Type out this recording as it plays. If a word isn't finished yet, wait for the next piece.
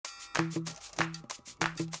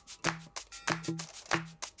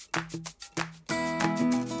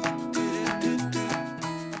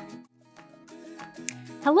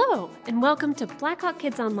Hello, and welcome to Blackhawk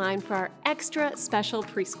Kids Online for our extra special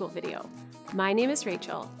preschool video. My name is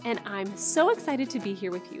Rachel, and I'm so excited to be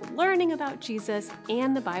here with you, learning about Jesus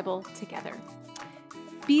and the Bible together.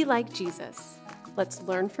 Be like Jesus. Let's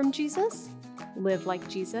learn from Jesus, live like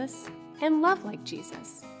Jesus, and love like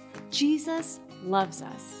Jesus. Jesus loves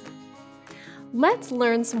us. Let's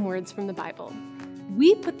learn some words from the Bible.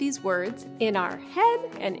 We put these words in our head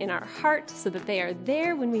and in our heart so that they are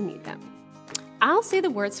there when we need them. I'll say the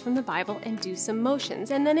words from the Bible and do some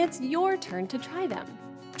motions, and then it's your turn to try them.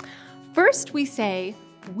 First, we say,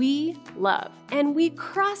 we love, and we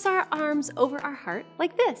cross our arms over our heart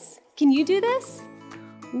like this. Can you do this?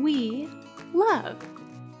 We love.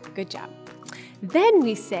 Good job. Then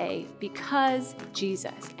we say, because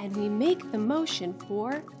Jesus, and we make the motion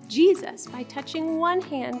for Jesus by touching one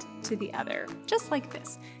hand to the other, just like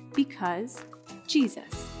this, because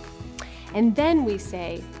Jesus. And then we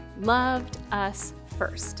say, loved us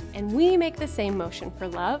first. And we make the same motion for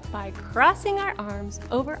love by crossing our arms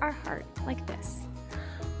over our heart like this.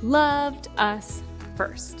 Loved us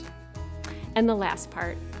first. And the last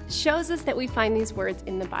part shows us that we find these words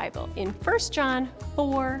in the Bible in 1 John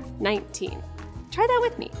 4:19. Try that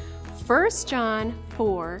with me. 1 John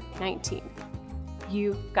 4:19.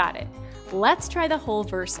 You got it. Let's try the whole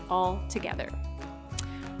verse all together.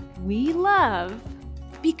 We love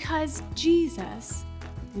because Jesus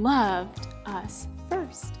loved us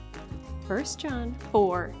first. 1 John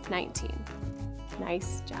 4:19.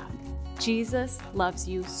 Nice job. Jesus loves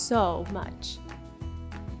you so much.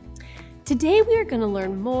 Today we are going to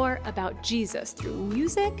learn more about Jesus through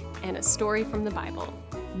music and a story from the Bible.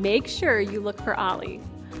 Make sure you look for Ollie.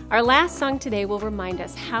 Our last song today will remind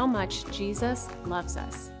us how much Jesus loves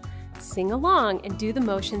us. Sing along and do the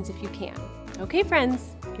motions if you can. Okay,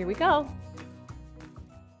 friends, here we go.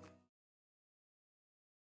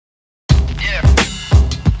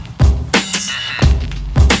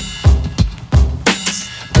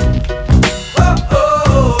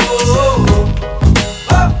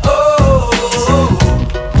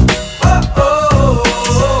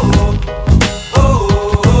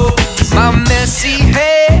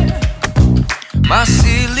 My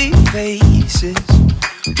silly faces,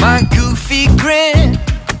 my goofy grin,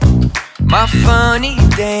 my funny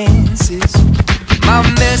dances, my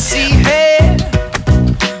messy hair,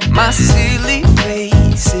 my silly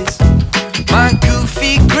faces, my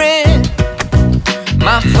goofy grin,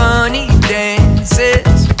 my funny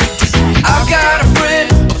dances. I've got a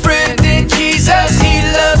friend in Jesus, he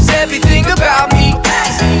loves everything about me.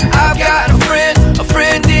 I've got a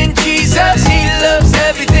friend in Jesus, he loves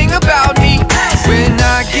everything about me. When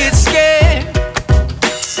I get scared,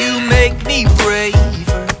 you make me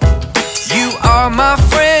braver. You are my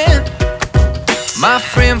friend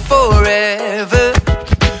forever.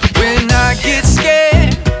 When I get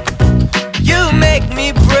scared, you make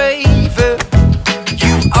me braver.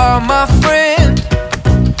 You are my friend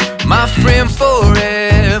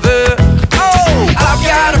forever. Oh, I've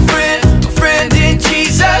got a friend in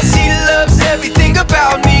Jesus, he loves everything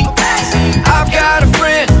about me. I've got a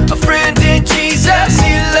friend in Jesus,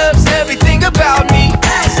 he loves everything about me.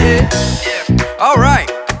 Yeah. Alright,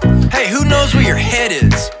 hey, who knows where your head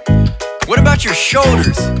is? What about your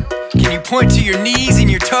shoulders? Can you point to your knees and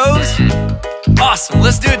your toes? Awesome,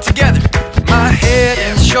 let's do it together. My head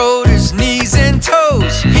and shoulders, knees and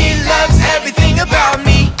toes, he loves everything about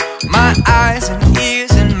me. My eyes and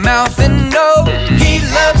ears and mouth and nose, he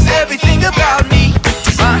loves everything about me.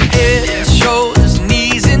 My head and shoulders,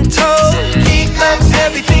 knees and toes, he loves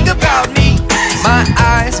everything about me. My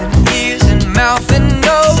eyes and ears and mouth and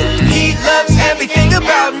nose, he loves everything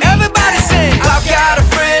about me. Everybody sing! I've got a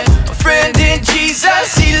friend in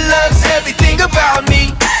Jesus, he loves everything about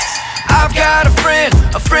me. I've got a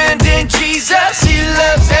friend in Jesus, he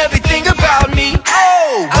loves everything about me.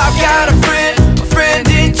 Oh, I've got a friend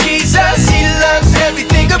in Jesus, he loves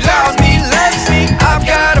everything about me. Loves me. I've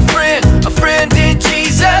got a friend in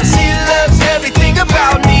Jesus, he loves everything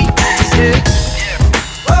about me. Yeah.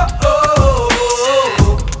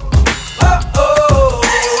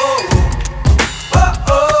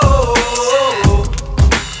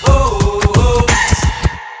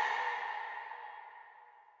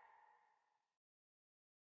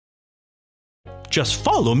 Just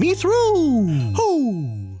follow me through.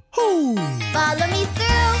 Hoo, hoo. Follow me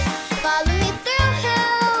through, follow me through,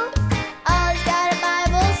 who? Ollie's got a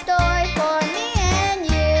Bible story for me and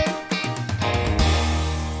you.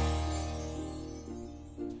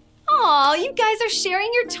 Aw, you you guys are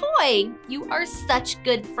sharing your toy. You are such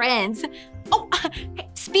good friends. Oh,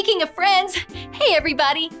 speaking of friends, hey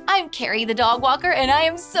everybody, I'm Carrie the dog walker and I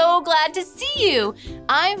am so glad to see you.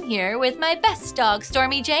 I'm here with my best dog,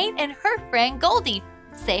 Stormy Jane, and her friend, Goldie.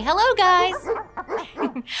 Say hello, guys.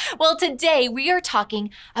 Well, today we are talking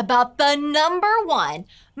about the #1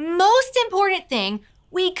 most important thing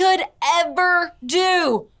we could ever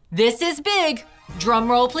do. This is big.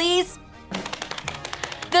 Drum roll, please.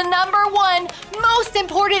 The #1 most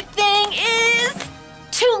important thing is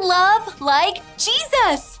to love like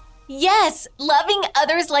Jesus. Yes, loving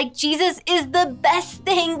others like Jesus is the best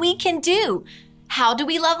thing we can do. How do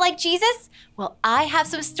we love like Jesus? Well, I have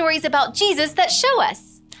some stories about Jesus that show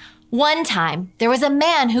us. One time, there was a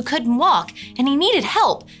man who couldn't walk and he needed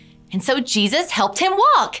help. And so Jesus helped him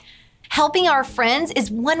walk. Helping our friends is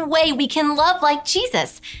one way we can love like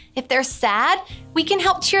Jesus. If they're sad, we can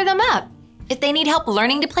help cheer them up. If they need help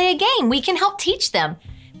learning to play a game, we can help teach them.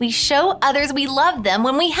 We show others we love them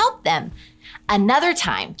when we help them. Another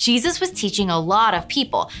time, Jesus was teaching a lot of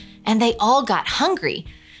people, and they all got hungry.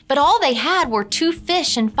 But all they had were 2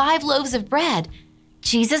 fish and 5 loaves of bread.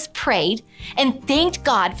 Jesus prayed and thanked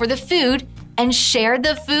God for the food and shared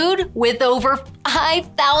the food with over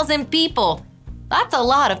 5,000 people. That's a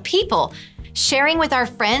lot of people. Sharing with our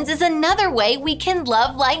friends is another way we can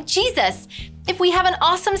love like Jesus. If we have an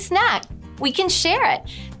awesome snack, we can share it.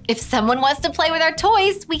 If someone wants to play with our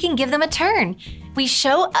toys, we can give them a turn. We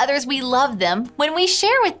show others we love them when we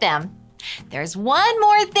share with them. There's one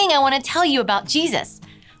more thing I want to tell you about Jesus.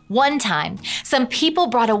 One time, some people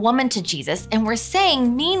brought a woman to Jesus and were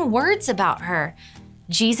saying mean words about her.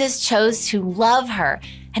 Jesus chose to love her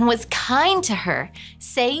and was kind to her.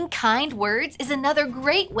 Saying kind words is another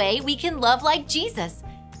great way we can love like Jesus.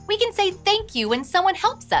 We can say thank you when someone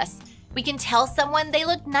helps us. We can tell someone they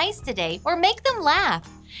look nice today or make them laugh.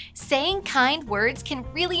 Saying kind words can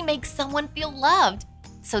really make someone feel loved.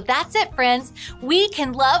 So that's it, friends. We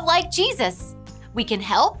can love like Jesus. We can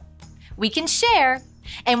help, we can share,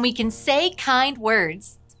 and we can say kind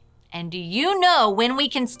words. And do you know when we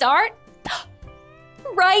can start?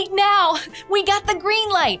 Right now. We got the green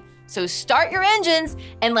light. So start your engines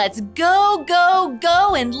and let's go, go,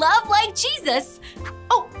 go and love like Jesus.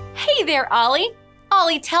 Oh, hey there, Ollie.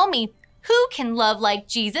 Ollie, tell me, who can love like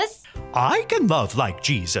Jesus? I can love like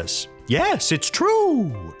Jesus. Yes, it's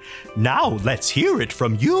true. Now let's hear it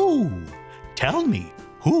from you. Tell me,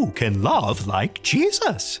 who can love like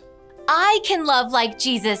Jesus? I can love like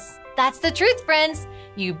Jesus. That's the truth, friends.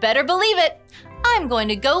 You better believe it. I'm going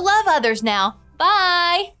to go love others now.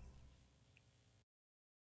 Bye.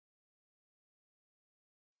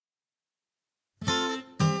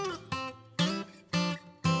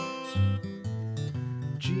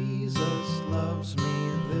 Jesus loves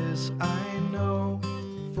me, this I know,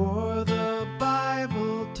 for the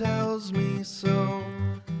Bible tells me so.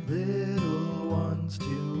 Little ones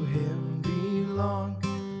to him belong.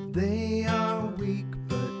 They are weak,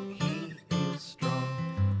 but he is strong.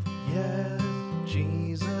 Yes,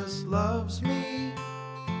 Jesus loves me.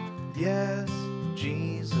 Yes,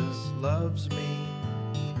 Jesus loves me.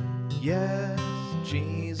 Yes,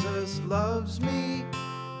 Jesus loves me.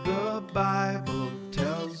 The Bible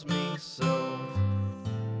tells me so.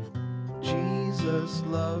 Jesus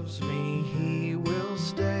loves me, he will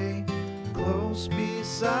stay close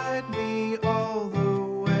beside me all the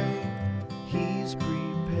way. He's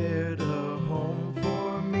prepared a home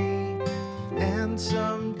for me, and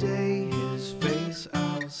someday his face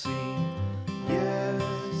I'll see.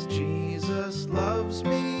 Yes, Jesus loves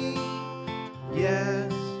me.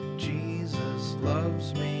 Yes, Jesus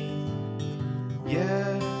loves me.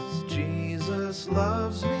 Yes, Jesus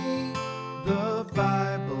loves me. The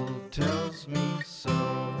Bible tells me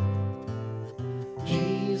so.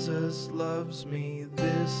 Jesus loves me,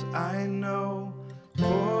 this I know,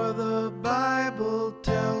 for the Bible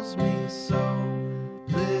tells me so.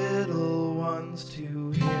 Little ones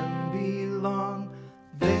to him belong.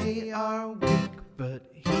 They are weak, but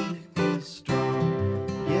he is strong.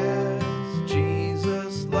 Yes,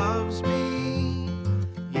 Jesus loves me.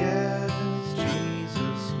 Yes,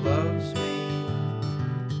 Jesus loves me.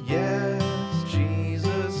 Yes,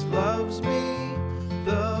 Jesus loves me.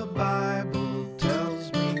 The Bible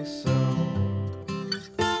tells me so.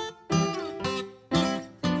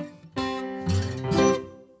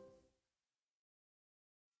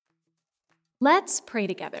 Let's pray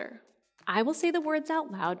together. I will say the words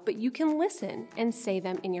out loud, but you can listen and say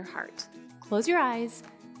them in your heart. Close your eyes,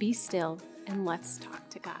 be still, and let's talk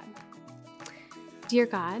to God. Dear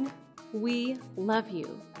God, we love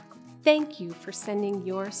you. Thank you for sending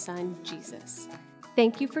your son, Jesus.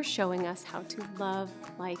 Thank you for showing us how to love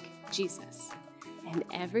like Jesus. And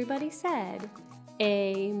everybody said,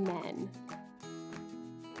 Amen.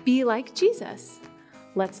 Be like Jesus.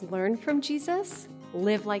 Let's learn from Jesus,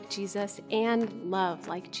 live like Jesus, and love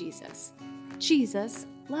like Jesus. Jesus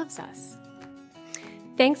loves us.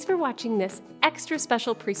 Thanks for watching this extra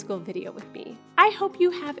special preschool video with me. I hope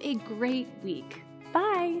you have a great week.